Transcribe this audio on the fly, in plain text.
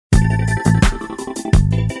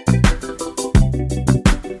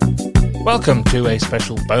Welcome to a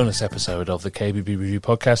special bonus episode of the KBB Review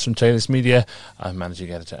podcast from Taylor's Media. I'm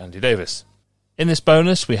Managing Editor Andy Davis. In this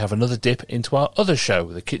bonus, we have another dip into our other show,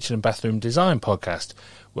 the Kitchen and Bathroom Design podcast,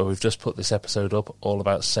 where we've just put this episode up all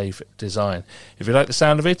about safe design. If you like the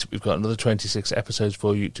sound of it, we've got another 26 episodes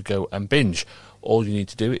for you to go and binge. All you need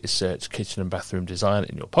to do is search Kitchen and Bathroom Design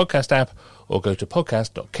in your podcast app or go to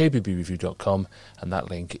podcast.kbbreview.com, and that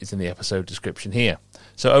link is in the episode description here.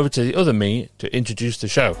 So over to the other me to introduce the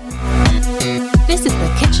show. This is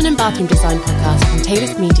the Kitchen and Bathroom Design podcast from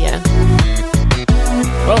Taylor's Media.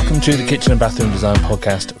 Welcome to the Kitchen and Bathroom Design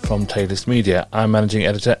podcast from Taylor's Media. I'm Managing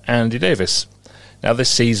Editor Andy Davis. Now, this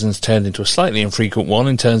season's turned into a slightly infrequent one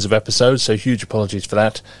in terms of episodes, so huge apologies for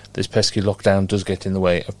that. This pesky lockdown does get in the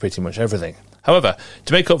way of pretty much everything. However,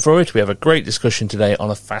 to make up for it, we have a great discussion today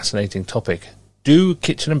on a fascinating topic. Do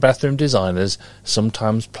kitchen and bathroom designers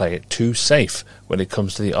sometimes play it too safe when it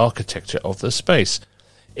comes to the architecture of the space?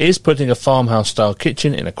 Is putting a farmhouse-style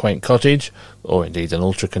kitchen in a quaint cottage, or indeed an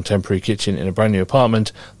ultra-contemporary kitchen in a brand-new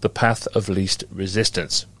apartment, the path of least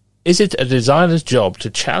resistance? Is it a designer's job to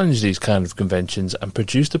challenge these kind of conventions and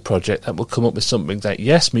produce the project that will come up with something that,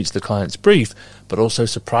 yes, meets the client's brief, but also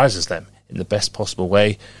surprises them in the best possible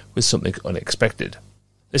way with something unexpected?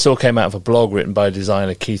 This all came out of a blog written by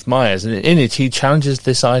designer Keith Myers, and in it he challenges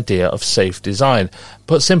this idea of safe design.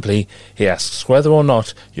 Put simply, he asks whether or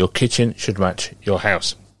not your kitchen should match your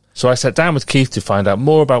house. So I sat down with Keith to find out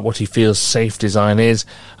more about what he feels safe design is,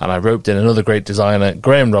 and I roped in another great designer,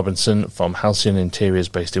 Graham Robinson from Halcyon Interiors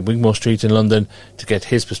based in Wigmore Street in London, to get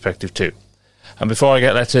his perspective too. And before I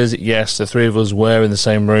get letters, yes, the three of us were in the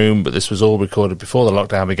same room, but this was all recorded before the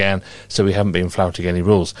lockdown began, so we haven't been flouting any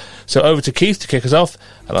rules. So over to Keith to kick us off,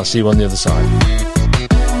 and I'll see you on the other side.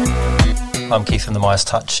 I'm Keith from the Myers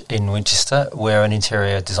Touch in Winchester. We're an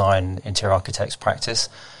interior architects practice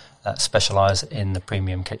that specialise in the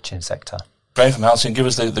premium kitchen sector. Graham from Halcyon, give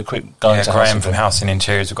us the quick guide to Graham Halcyon. from Halcyon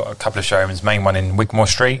Interiors. We've got a couple of showrooms, main one in Wigmore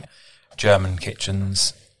Street, German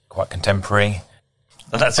kitchens, quite contemporary.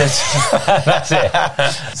 That's it. That's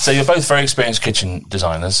it. So you're both very experienced kitchen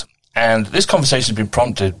designers, and this conversation has been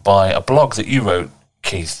prompted by a blog that you wrote,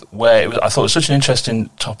 Keith, where I thought it was such an interesting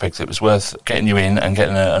topic that it was worth getting you in and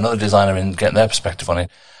getting another designer in, getting their perspective on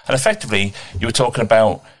it. And effectively, you were talking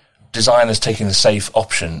about designers taking the safe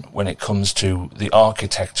option when it comes to the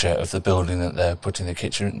architecture of the building that they're putting the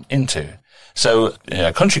kitchen into. So,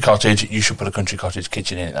 a country cottage, you should put a country cottage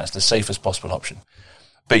kitchen in it. That's the safest possible option.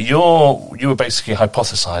 But you were basically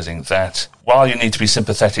hypothesizing that while you need to be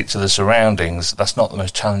sympathetic to the surroundings, that's not the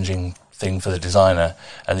most challenging thing for the designer,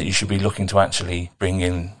 and that you should be looking to actually bring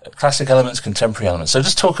in classic elements, contemporary elements. So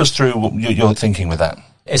just talk us through what you're thinking with that.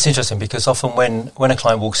 It's interesting because often when a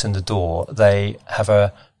client walks in the door, they have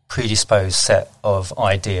a predisposed set of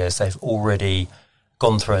ideas they've already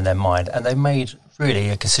gone through in their mind, and they've made really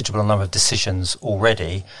a considerable number of decisions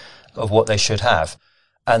already of what they should have.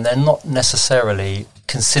 And they're not necessarily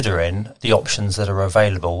considering the options that are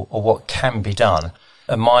available or what can be done.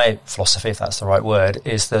 And my philosophy, if that's the right word,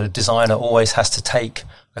 is that a designer always has to take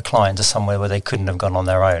a client to somewhere where they couldn't have gone on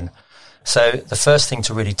their own. So the first thing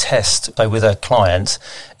to really test with a client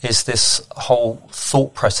is this whole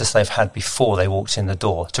thought process they've had before they walked in the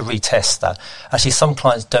door, to retest that. Actually, some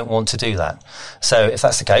clients don't want to do that. So if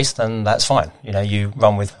that's the case, then that's fine. You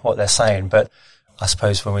run with what they're saying. But I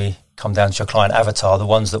suppose when we come down to your client avatar, the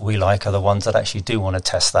ones that we like are the ones that actually do want to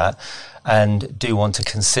test that and do want to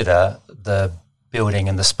consider the building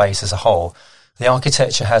and the space as a whole. The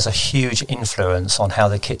architecture has a huge influence on how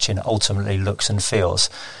the kitchen ultimately looks and feels.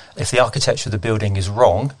 If the architecture of the building is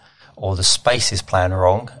wrong, or the space is planned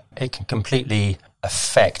wrong, it can completely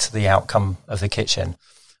affect the outcome of the kitchen.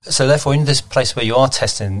 So therefore, in this place where you are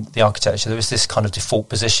testing the architecture, there is this kind of default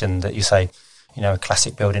position that you say, a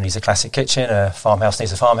classic building needs a classic kitchen, a farmhouse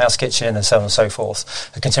needs a farmhouse kitchen, and so on and so forth.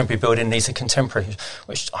 A contemporary building needs a contemporary,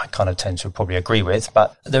 which I kind of tend to probably agree with.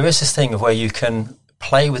 But there is this thing of where you can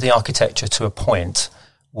play with the architecture to a point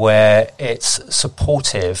where it's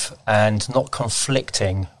supportive and not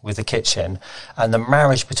conflicting with the kitchen, and the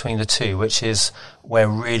marriage between the two, which is where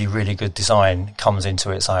really, really good design comes into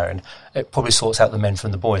its own. It probably sorts out the men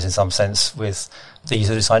from the boys in some sense with these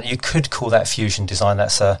design. You could call that fusion design.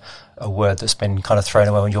 That's a word that's been kind of thrown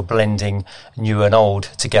away when you're blending new and old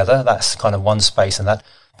together. That's kind of one space in that.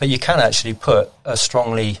 But you can actually put a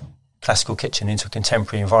strongly classical kitchen into a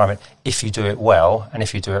contemporary environment if you do it well and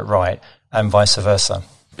if you do it right, and vice versa.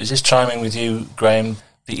 Is this chiming with you, Graham?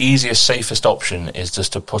 The easiest, safest option is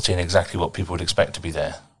just to put in exactly what people would expect to be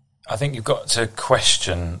there. I think you've got to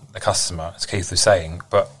question the customer, as Keith was saying,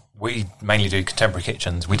 but We mainly do contemporary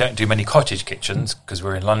kitchens. We don't do many cottage kitchens because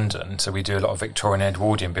we're in London, so we do a lot of Victorian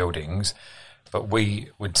Edwardian buildings. But we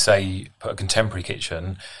would say put a contemporary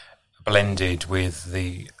kitchen blended with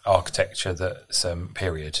the architecture that's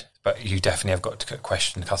period. But you definitely have got to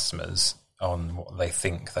question customers on what they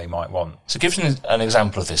think they might want. So give us an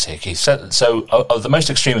example of this here, Keith. So the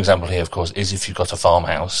most extreme example here, of course, is if you've got a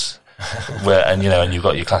farmhouse and you've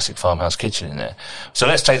got your classic farmhouse kitchen in there. So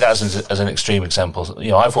let's take that as an extreme example.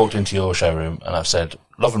 I've walked into your showroom and I've said,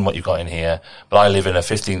 loving what you've got in here, but I live in a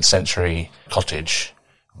 15th century cottage.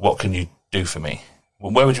 What can you do for me?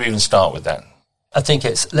 Well, where would you even start with that? I think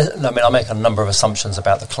I make a number of assumptions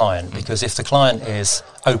about the client, because if the client is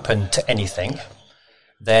open to anything,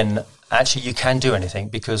 then actually you can do anything,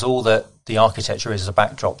 because all that the architecture is a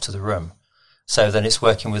backdrop to the room. So then it's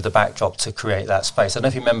working with the backdrop to create that space. I don't know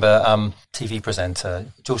if you remember TV presenter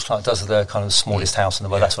George Clark does the kind of smallest house in the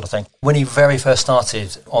world, that sort of thing. When he very first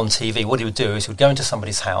started on TV, what he would do is he would go into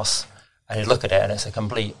somebody's house and he'd look at it and it's a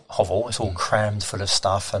complete hovel. It's all crammed full of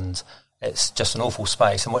stuff and it's just an awful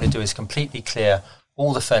space. And what he'd do is completely clear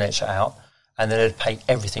all the furniture out and then he'd paint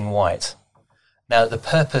everything white. Now, the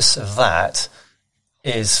purpose of that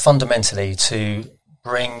is fundamentally to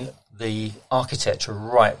bring the architecture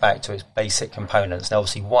right back to its basic components. Now,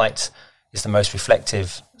 obviously, white is the most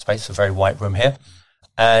reflective space. It's a very white room here,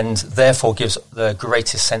 and therefore gives the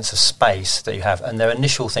greatest sense of space that you have. And their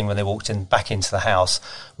initial thing when they walked back into the house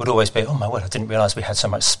would always be, oh my word, I didn't realise we had so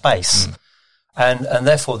much space. And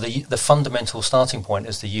therefore, the fundamental starting point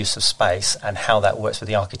is the use of space, and how that works with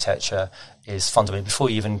the architecture is fundamental before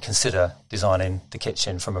you even consider designing the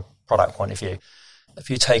kitchen from a product point of view. If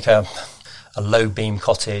you take a low beam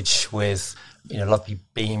cottage with lovely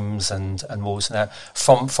beams and walls, now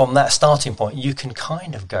from that starting point you can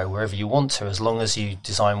kind of go wherever you want to, as long as you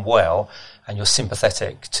design well and you're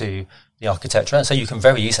sympathetic to the architecture. And so you can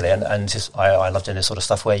very easily, and just I love doing this sort of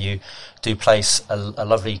stuff where you do place a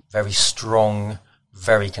lovely, very strong,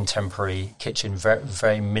 very contemporary kitchen, very,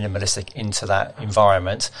 very minimalistic into that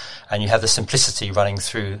environment, and you have the simplicity running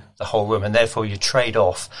through the whole room, and therefore you trade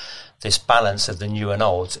off this balance of the new and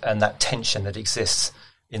old and that tension that exists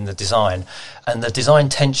in the design. And the design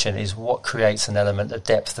tension is what creates an element of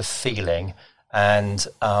depth of feeling and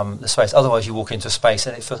the space. Otherwise you walk into a space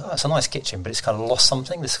and it feels, it's a nice kitchen, but it's kind of lost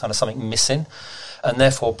something, there's kind of something missing. And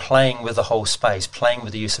therefore playing with the whole space, playing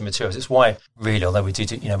with the use of materials. It's why really, although we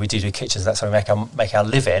do kitchens, that's how we make our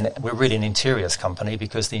living, we're really an interiors company,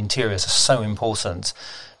 because the interiors are so important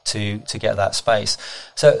to get that space.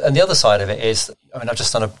 So, and the other side of it is, I've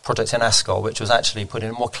just done a project in Ascot, which was actually putting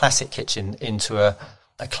a more classic kitchen into a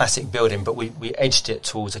classic building, but we edged it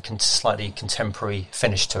towards a slightly contemporary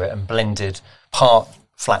finish to it and blended part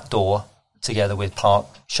flat door together with part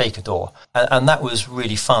shaker door. And that was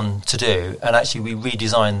really fun to do. And actually we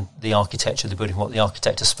redesigned the architecture of the building, what the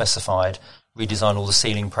architect has specified, redesigned all the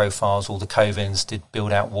ceiling profiles, all the cove-ins, did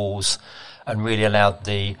build out walls, and really allowed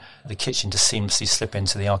the kitchen to seamlessly slip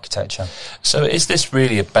into the architecture. So is this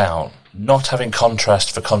really about not having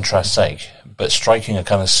contrast for contrast's sake, but striking a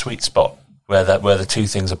kind of sweet spot where the two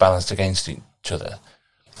things are balanced against each other?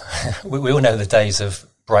 we all know the days of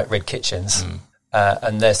bright red kitchens.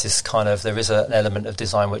 And there's this there is an element of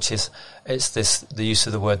design which is, the use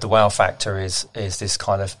of the word, the wow factor is this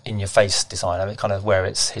kind of in-your-face design. I mean, kind of where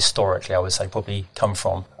it's historically, I would say, probably come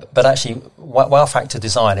from. But actually, wow factor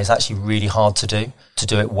design is actually really hard to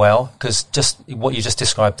do it well, because just what you just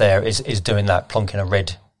described there is doing that, plonking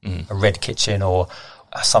a red kitchen or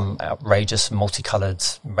some outrageous multicoloured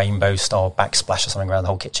rainbow-style backsplash or something around the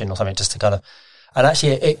whole kitchen or something, just to kind of... And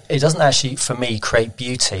actually, it doesn't actually, for me, create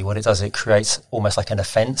beauty. What it does, it creates almost like an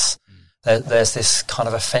offence. There's this kind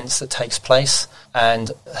of offence that takes place. And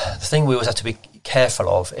the thing we always have to be careful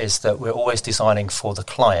of is that we're always designing for the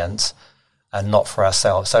client and not for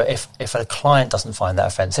ourselves. So if a client doesn't find that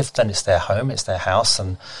offensive, then it's their home, it's their house.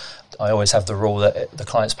 And I always have the rule that the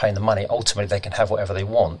client's paying the money. Ultimately, they can have whatever they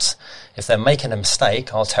want. If they're making a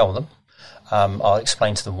mistake, I'll tell them. I'll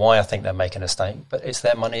explain to them why I think they're making a mistake, but it's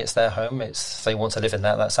their money, it's their home. If they want to live in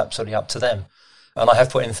that's absolutely up to them. And I have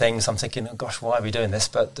put in things, I'm thinking, oh gosh, why are we doing this?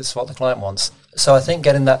 But this is what the client wants. So I think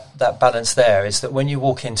getting that balance there is that when you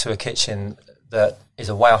walk into a kitchen that is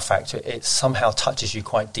a wow factor, it somehow touches you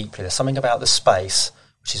quite deeply. There's something about the space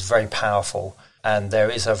which is very powerful, and there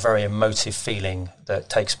is a very emotive feeling that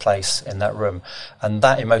takes place in that room. And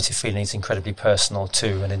that emotive feeling is incredibly personal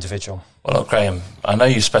to an individual. Well, look, Graham, I know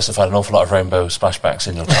you specified an awful lot of rainbow splashbacks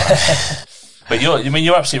in your time. But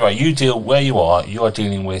you're absolutely right. You deal where you are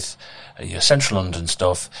dealing with your central London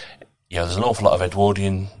stuff. There's an awful lot of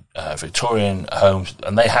Edwardian Victorian homes,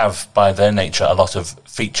 and they have, by their nature, a lot of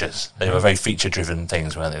features. They were very feature-driven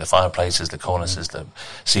things, weren't they? The fireplaces, the cornices, the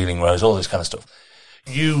ceiling rows, all this kind of stuff.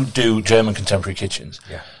 You do German contemporary kitchens.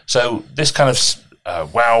 Yeah. So this kind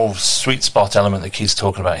of wow sweet spot element that Keith's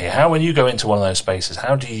talking about here, when you go into one of those spaces,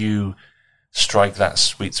 how do you strike that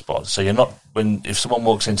sweet spot? So you're not, if someone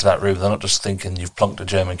walks into that room, they're not just thinking you've plonked a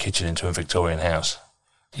German kitchen into a Victorian house.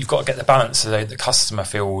 You've got to get the balance so that the customer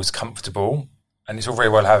feels comfortable. And it's all very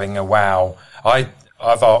well having a wow.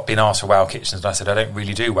 I've been asked for wow kitchens, and I said I don't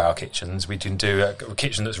really do wow kitchens. We can do a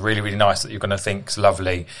kitchen that's really, really nice that you're going to think is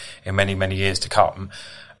lovely in many, many years to come.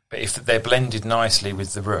 But if they're blended nicely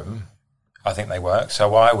with the room, I think they work.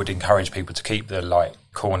 So I would encourage people to keep the light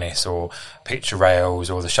cornice or picture rails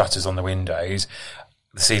or the shutters on the windows,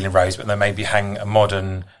 the ceiling rows, but then maybe hang a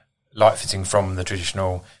modern light fitting from the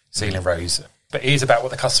traditional ceiling rows. But it is about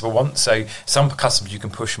what the customer wants. So some customers you can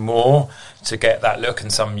push more to get that look, and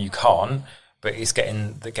some you can't. But it's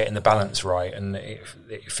getting the balance right, and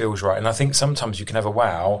it feels right. And I think sometimes you can have a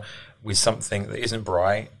wow with something that isn't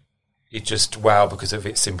bright. It's just wow because of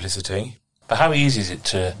its simplicity. But how easy is it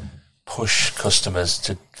to push customers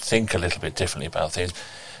to think a little bit differently about things?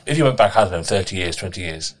 If you went back, 30 years, 20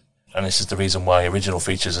 years, and this is the reason why original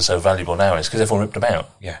features are so valuable now, is because everyone ripped them out.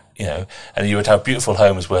 Yeah. And you would have beautiful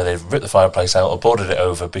homes where they've ripped the fireplace out or boarded it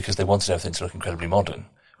over because they wanted everything to look incredibly modern.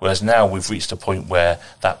 Whereas now we've reached a point where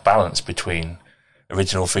that balance between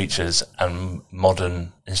original features and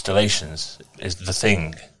modern installations is the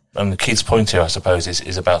thing. And Keith's point here, I suppose,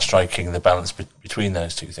 is about striking the balance between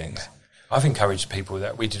those two things. I've encouraged people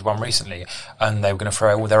that we did one recently, and they were going to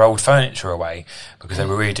throw all their old furniture away because they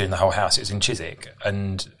were redoing the whole house. It was in Chiswick,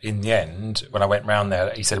 and in the end, when I went round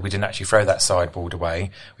there, he said we didn't actually throw that sideboard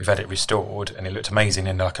away. We've had it restored, and it looked amazing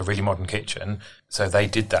in like a really modern kitchen. So they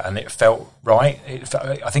did that, and it felt right.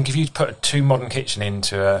 I think if you put a too modern kitchen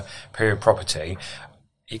into a period property,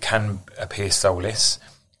 it can appear soulless.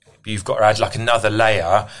 You've got to add like another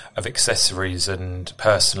layer of accessories and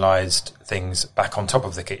personalised things back on top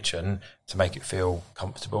of the kitchen to make it feel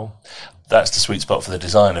comfortable. That's the sweet spot for the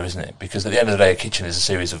designer, isn't it? Because at the end of the day, a kitchen is a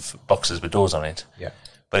series of boxes with doors on it. Yeah.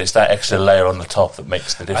 But it's that extra layer on the top that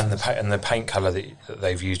makes the difference. And the paint colour that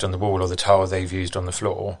they've used on the wall, or the tile they've used on the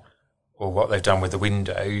floor, or what they've done with the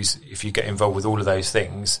windows, if you get involved with all of those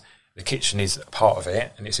things, the kitchen is a part of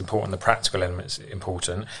it, and it's important, the practical element's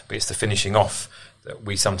important, but it's the finishing off that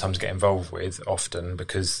we sometimes get involved with often,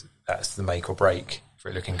 because that's the make or break for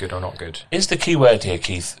it looking good or not good. Is the key word here,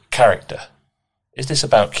 Keith, character? Is this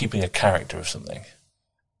about keeping a character of something?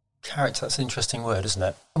 Character, that's an interesting word, isn't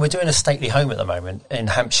it? We're doing a stately home at the moment in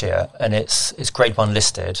Hampshire, and it's Grade 1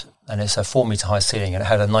 listed, and it's a 4-metre high ceiling, and it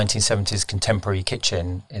had a 1970s contemporary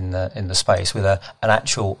kitchen in the space with an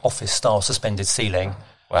actual office-style suspended ceiling.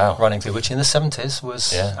 Wow. Running through, which in the 70s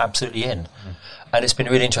was absolutely in. And it's been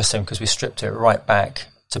really interesting because we stripped it right back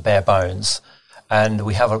to bare bones, and it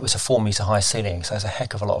was a 4-metre high ceiling, so it's a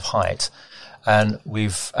heck of a lot of height. And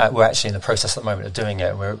we're actually in the process at the moment of doing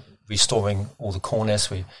it. We're restoring all the cornice.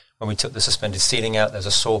 When we took the suspended ceiling out, there's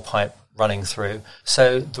a saw pipe running through.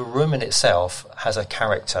 So the room in itself has a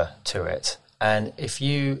character to it, and if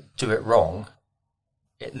you do it wrong,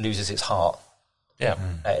 it loses its heart. Yeah,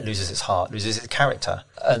 it loses its heart, loses its character,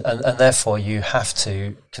 and therefore you have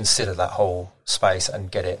to consider that whole space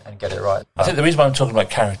and get it right. I think the reason why I'm talking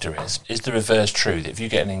about character is the reverse true. That if you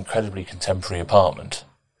get an incredibly contemporary apartment,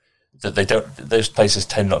 that those places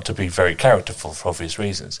tend not to be very characterful for obvious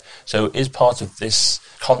reasons. So is part of this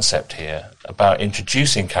concept here about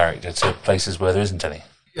introducing character to places where there isn't any?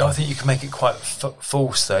 Yeah, I think you can make it quite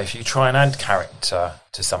false, though. If you try and add character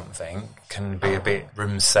to something, can be a bit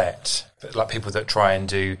room set. But like people that try and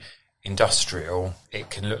do industrial, it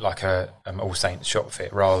can look like a All Saints shop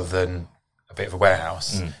fit rather than a bit of a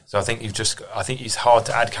warehouse. So I think it's hard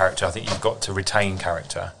to add character. I think you've got to retain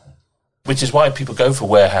character. Which is why people go for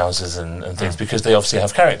warehouses and things, because they obviously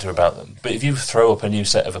have character about them. But if you throw up a new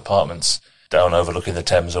set of apartments down overlooking the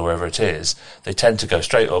Thames or wherever it is, they tend to go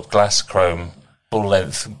straight up, glass, chrome,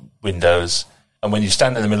 full-length windows, and when you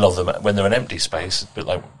stand in the middle of them, when they're an empty space, a bit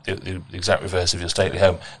like the exact reverse of your stately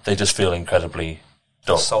home, they just feel incredibly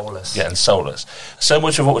dull. Soulless. Yeah, and soulless. So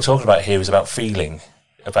much of what we're talking about here is about feeling,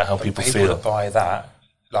 about how people feel. People that buy that,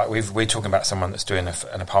 like we're talking about someone that's doing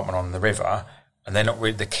an apartment on the river, and they're not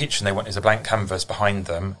really, the kitchen they want is a blank canvas behind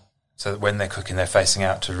them, so that when they're cooking, they're facing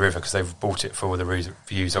out to the river because they've bought it for the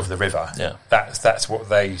views of the river. Yeah, that's what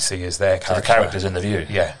they see as their character. So the character's in the view.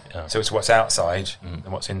 Yeah. So it's what's outside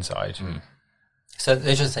and what's inside. So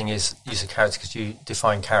the interesting thing is use of character, because you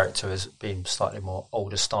define character as being slightly more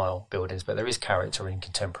older style buildings, but there is character in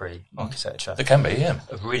contemporary architecture. There can be, yeah.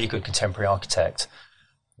 A really good contemporary architect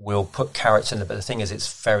will put character in it, but the thing is,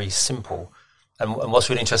 it's very simple. And what's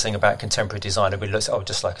really interesting about contemporary design, it looks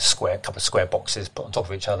just like a couple of square boxes put on top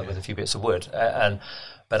of each other with a few bits of wood.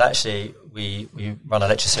 But actually, we run a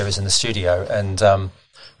lecture series in the studio, and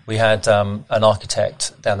we had an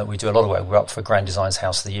architect down that we do a lot of work. We're up for Grand Design's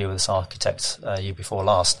House of the Year with this architect year before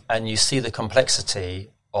last. And you see the complexity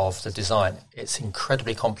of the design. It's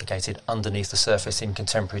incredibly complicated underneath the surface in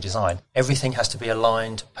contemporary design. Everything has to be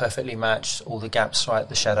aligned, perfectly matched, all the gaps right,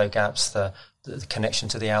 the shadow gaps, the connection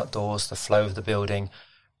to the outdoors, the flow of the building.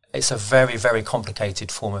 It's a very, very complicated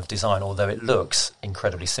form of design, although it looks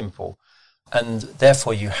incredibly simple. And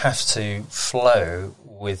therefore, you have to flow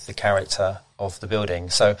with the character of the building.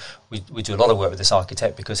 So we do a lot of work with this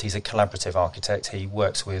architect because he's a collaborative architect. He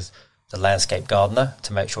works with the landscape gardener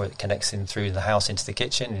to make sure it connects in through the house into the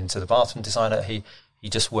kitchen, into the bathroom designer. He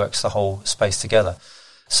just works the whole space together.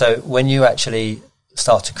 So when you actually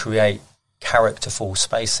start to create characterful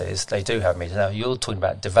spaces, they do have meaning. Now, you're talking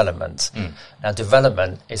about development. Now,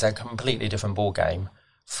 development is a completely different ballgame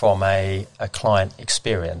from a client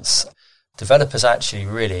experience. Developers actually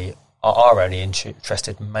really are only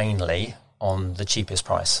interested mainly on the cheapest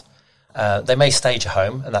price. They may stage a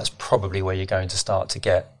home, and that's probably where you're going to start to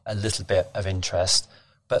get a little bit of interest.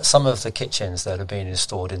 But some of the kitchens that are being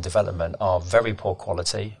installed in development are very poor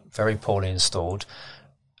quality, very poorly installed,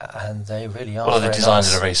 and they really are. Well, they're designed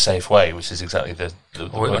in a very safe way, which is exactly the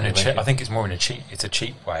I think it's more in it's a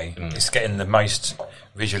cheap way. It's getting the most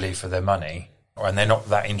visually for their money, and they're not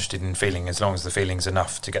that interested in feeling as long as the feeling's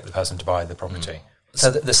enough to get the person to buy the property. So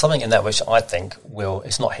there's something in that which I think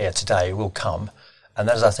it's not here today, will come, and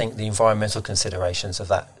that is, I think, the environmental considerations of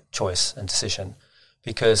that choice and decision.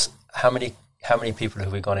 Because how many people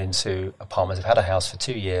have we gone into apartments, have had a house for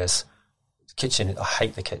 2 years, kitchen, I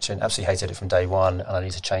hate the kitchen, absolutely hated it from day one, and I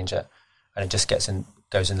need to change it, and it just goes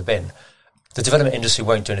in the bin. The development industry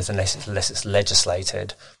won't do anything unless it's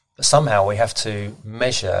legislated, but somehow we have to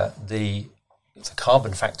measure the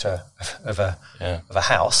carbon factor of a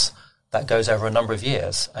house that goes over a number of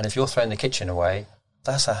years. And if you're throwing the kitchen away,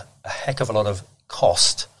 that's a heck of a lot of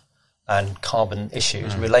cost and carbon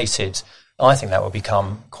issues related. I think that will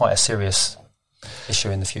become quite a serious issue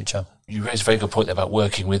in the future. You raised a very good point about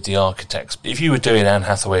working with the architects. If you were doing Anne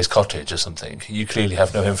Hathaway's cottage or something, you clearly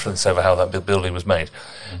have no influence over how that building was made.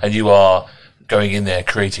 And you are going in there,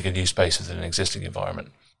 creating a new space within an existing environment.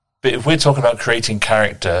 But if we're talking about creating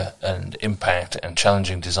character and impact and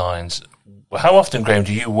challenging designs, how often, Graham,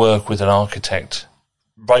 do you work with an architect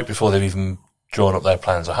right before they've even drawn up their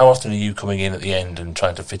plans? Or how often are you coming in at the end and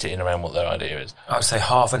trying to fit it in around what their idea is? I would say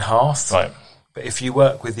half and half. Right. But if you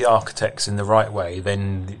work with the architects in the right way,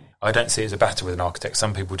 then I don't see it as a battle with an architect.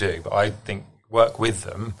 Some people do, but I think work with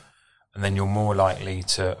them, and then you're more likely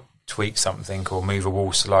to tweak something or move a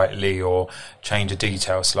wall slightly or change a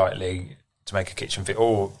detail slightly to make a kitchen fit.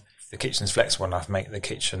 Or if the kitchen's flexible enough, make the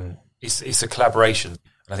kitchen... It's a collaboration.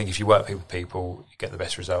 And I think if you work with people, you get the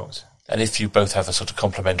best results. And if you both have a sort of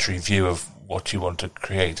complementary view of what you want to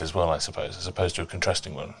create as well, I suppose, as opposed to a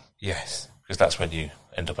contrasting one. Yes. Because that's when you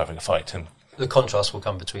end up having a fight. And the contrast will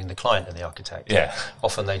come between the client and the architect. Yeah.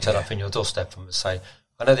 Often they turn up in your doorstep and say,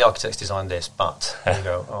 I know the architect's designed this, but... And you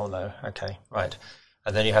go, oh no, okay, right.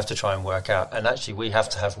 And then you have to try and work out. And actually, we have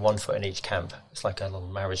to have one foot in each camp. It's like a little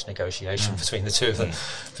marriage negotiation between the two of them.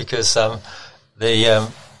 Because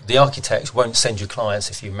the architect won't send you clients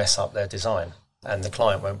if you mess up their design. And the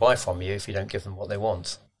client won't buy from you if you don't give them what they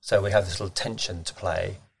want. So we have this little tension to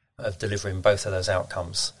play of delivering both of those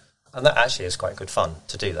outcomes. And that actually is quite good fun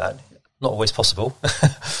to do that. Not always possible,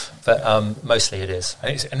 but mostly it is.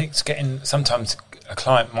 And it's getting... Sometimes a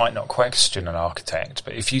client might not question an architect,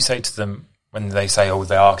 but if you say to them, when they say, oh,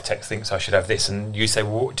 the architect thinks I should have this, and you say,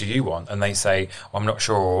 well, what do you want? And they say, I'm not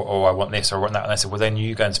sure, or I want this, or I want that. And they say, well, then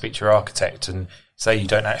you go and speak to your architect and say you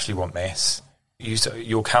don't actually want this.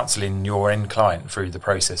 You're counselling your end client through the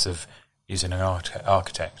process of using an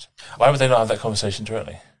architect. Why would they not have that conversation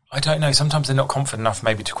directly? I don't know. Sometimes they're not confident enough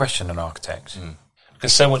maybe to question an architect.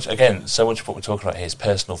 Because so much of what we're talking about here is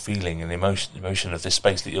personal feeling and emotion of this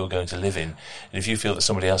space that you're going to live in. And if you feel that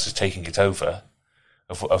somebody else is taking it over,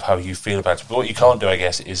 of how you feel about it. But what you can't do, I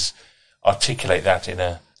guess, is articulate that in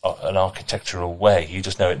an architectural way. You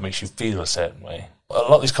just know it makes you feel a certain way. A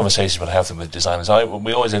lot of these conversations when I have them with designers,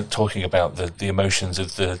 we always end up talking about the emotions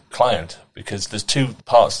of the client, because there's two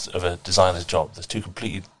parts of a designer's job. There's two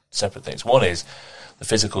completely separate things. One is the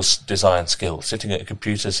physical design skill, sitting at a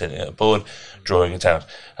computer, sitting at a board, drawing it out.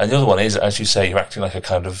 And the other one is, as you say, you're acting like a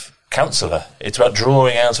kind of counsellor. It's about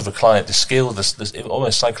drawing out of a client the skill, the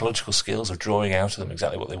almost psychological skills of drawing out of them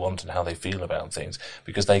exactly what they want and how they feel about things,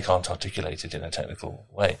 because they can't articulate it in a technical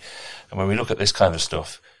way. And when we look at this kind of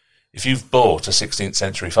stuff, if you've bought a 16th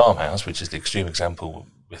century farmhouse, which is the extreme example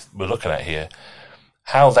we're looking at here,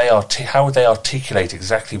 how would they articulate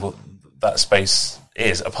exactly what that space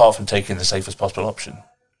is, apart from taking the safest possible option?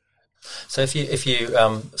 So if you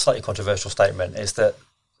slightly controversial statement is that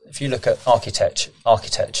if you look at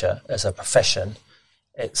architecture as a profession,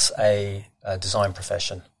 it's a design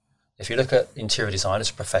profession. If you look at interior design as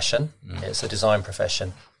a profession, it's a design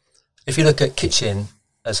profession. If you look at kitchen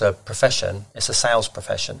as a profession, it's a sales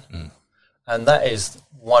profession. And that is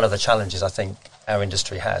one of the challenges I think our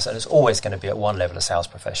industry has, and it's always going to be at one level a sales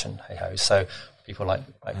profession. Hey-ho. So people like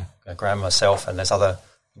Graham, myself, and there's other,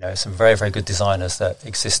 some very, very good designers that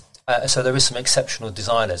exist. So there is some exceptional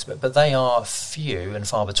designers, but they are few and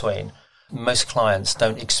far between. Most clients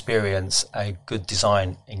don't experience a good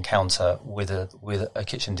design encounter with a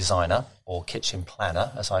kitchen designer or kitchen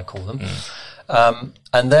planner, as I call them.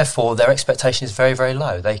 And therefore their expectation is very, very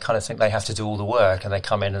low. They kind of think they have to do all the work, and they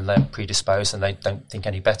come in and they're predisposed and they don't think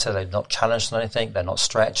any better. They're not challenged on anything. They're not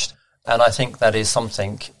stretched. And I think that is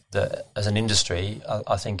something that as an industry,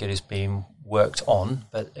 I think it is being worked on,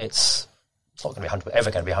 but it's not going to be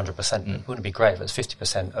ever going to be 100%. It wouldn't be great if it's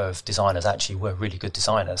 50% of designers actually were really good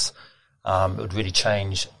designers. It would really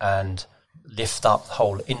change and lift up the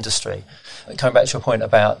whole industry. Coming back to your point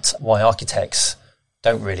about why architects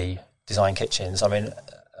don't really design kitchens, I mean,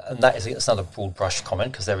 and it's another broad brush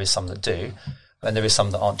comment, because there is some that do, and there is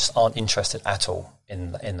some that aren't interested at all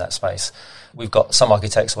in that space. We've got some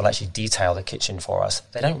architects who will actually detail the kitchen for us.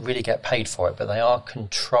 They don't really get paid for it, but they are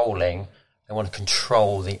controlling. They want to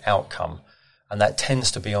control the outcome, and that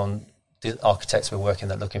tends to be on the architects we're working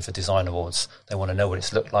that are looking for design awards. They want to know what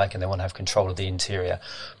it's looked like, and they want to have control of the interior.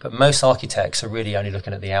 But most architects are really only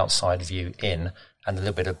looking at the outside view in and a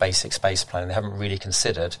little bit of basic space planning. They haven't really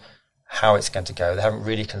considered how it's going to go. They haven't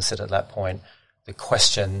really considered at that point the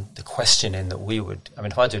questioning that we would. I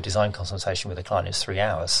mean, if I do a design consultation with a client, it's 3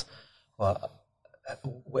 hours. Well,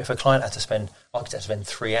 if a client had to spend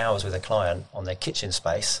 3 hours with a client on their kitchen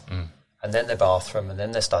space, and then their bathroom, and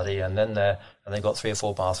then their study, and then they've got 3 or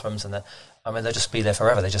 4 bathrooms, and they'll just be there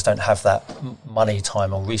forever. They just don't have that money,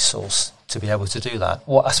 time, or resource to be able to do that.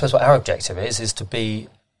 Well, I suppose what our objective is to be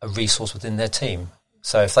a resource within their team.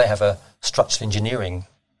 So if they have a structural engineering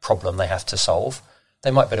problem they have to solve, they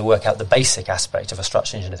might be able to work out the basic aspect of a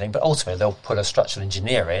structural engineering thing, but ultimately they'll put a structural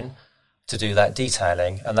engineer in to do that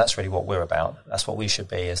detailing, and that's really what we're about. That's what we should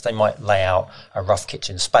be. Is they might lay out a rough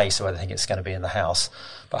kitchen space or where they think it's going to be in the house,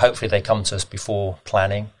 but hopefully they come to us before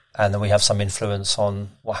planning, and then we have some influence on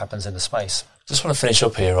what happens in the space. Just want to finish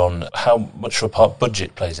up here on how much of a part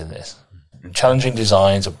budget plays in this. Challenging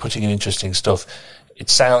designs and putting in interesting stuff, it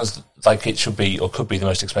sounds like it should be or could be the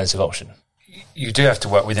most expensive option. You do have to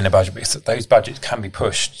work within a budget, because those budgets can be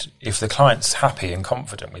pushed. If the client's happy and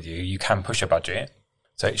confident with you, you can push a budget.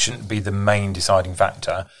 So it shouldn't be the main deciding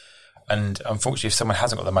factor. And unfortunately, if someone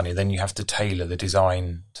hasn't got the money, then you have to tailor the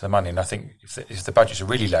design to the money. And I think if the budgets are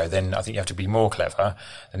really low, then I think you have to be more clever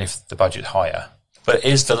than if the budget's higher. But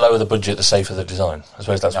is the lower the budget, the safer the design? I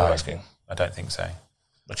suppose that's what I'm asking. I don't think so.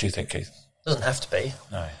 What do you think, Keith? It doesn't have to be.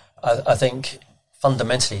 No. I think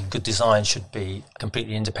fundamentally good design should be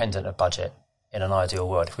completely independent of budget in an ideal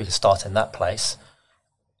world. If we could start in that place,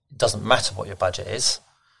 it doesn't matter what your budget is.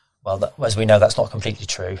 Well, as we know, that's not completely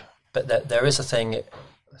true. But there is a thing,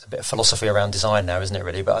 there's a bit of philosophy around design now, isn't it,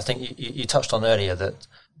 really? But I think you touched on earlier that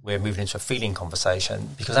we're moving into a feeling conversation,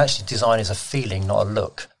 because actually design is a feeling, not a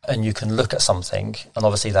look. And you can look at something, and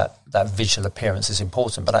obviously that visual appearance is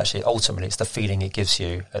important, but actually ultimately it's the feeling it gives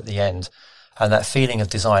you at the end. And that feeling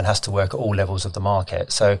of design has to work at all levels of the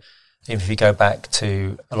market. So if you go back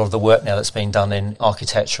to a lot of the work now that's being done in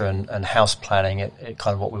architecture and house planning, it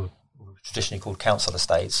kind of what we would traditionally called council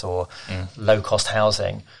estates or low-cost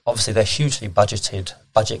housing. Obviously, they're hugely budget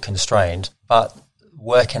constrained, but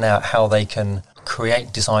working out how they can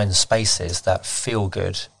create design spaces that feel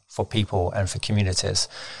good for people and for communities.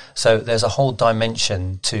 So there's a whole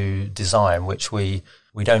dimension to design which we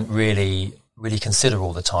don't really consider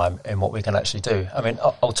all the time in what we can actually do. I mean,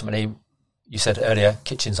 ultimately, you said earlier,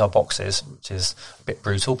 kitchens are boxes, which is a bit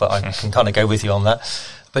brutal, but I can kind of go with you on that.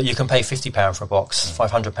 But you can pay £50 for a box,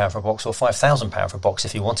 £500 for a box, or £5,000 for a box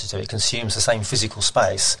if you wanted to. It consumes the same physical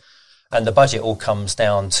space. And the budget all comes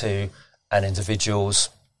down to an individual's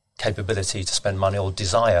capability to spend money or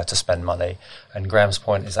desire to spend money. And Graham's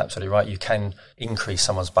point is absolutely right. You can increase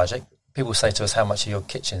someone's budget. People say to us, how much are your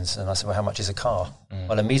kitchens? And I say, well, how much is a car?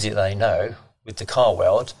 Well, immediately they know, with the car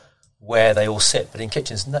world, where they all sit. But in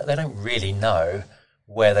kitchens, they don't really know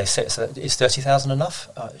where they sit. So is 30,000 enough?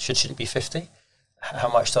 Should it be 50? How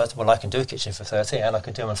much do I... Well, I can do a kitchen for 30 and I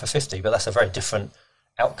can do one for 50, but that's a very different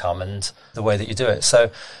outcome and the way that you do it.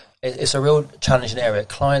 So it's a real challenging area.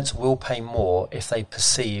 Clients will pay more if they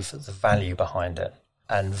perceive the value behind it.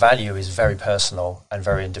 And value is very personal and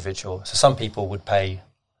very individual. So some people would pay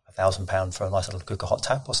 £1,000 for a nice little cooker hot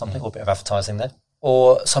tap or something, or a bit of advertising there.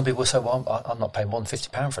 Or some people say, well, I'm not paying more than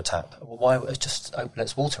 £50 for a tap. Well, why? Just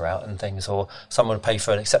lets water out and things. Or someone would pay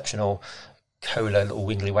for an exceptional Kohler little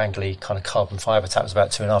wingly wangly kind of carbon fibre tap. It was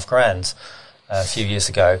about $2,500 a few years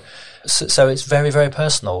ago. So it's very, very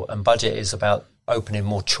personal, and budget is about opening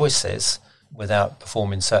more choices without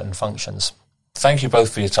performing certain functions. Thank you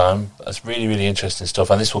both for your time. That's really, really interesting stuff,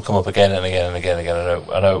 and this will come up again and again and again and again.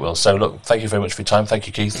 I know it will. So look, thank you very much for your time. Thank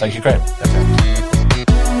you, Keith. Thank you, Graham.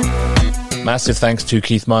 Massive thanks to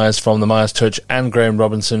Keith Myers from The Myers Touch and Graham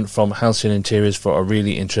Robinson from Halcyon Interiors for a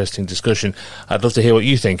really interesting discussion. I'd love to hear what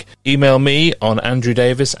you think. Email me on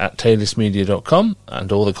andrewdavis@tayloristmedia.com,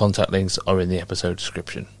 and all the contact links are in the episode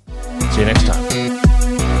description. See you next time.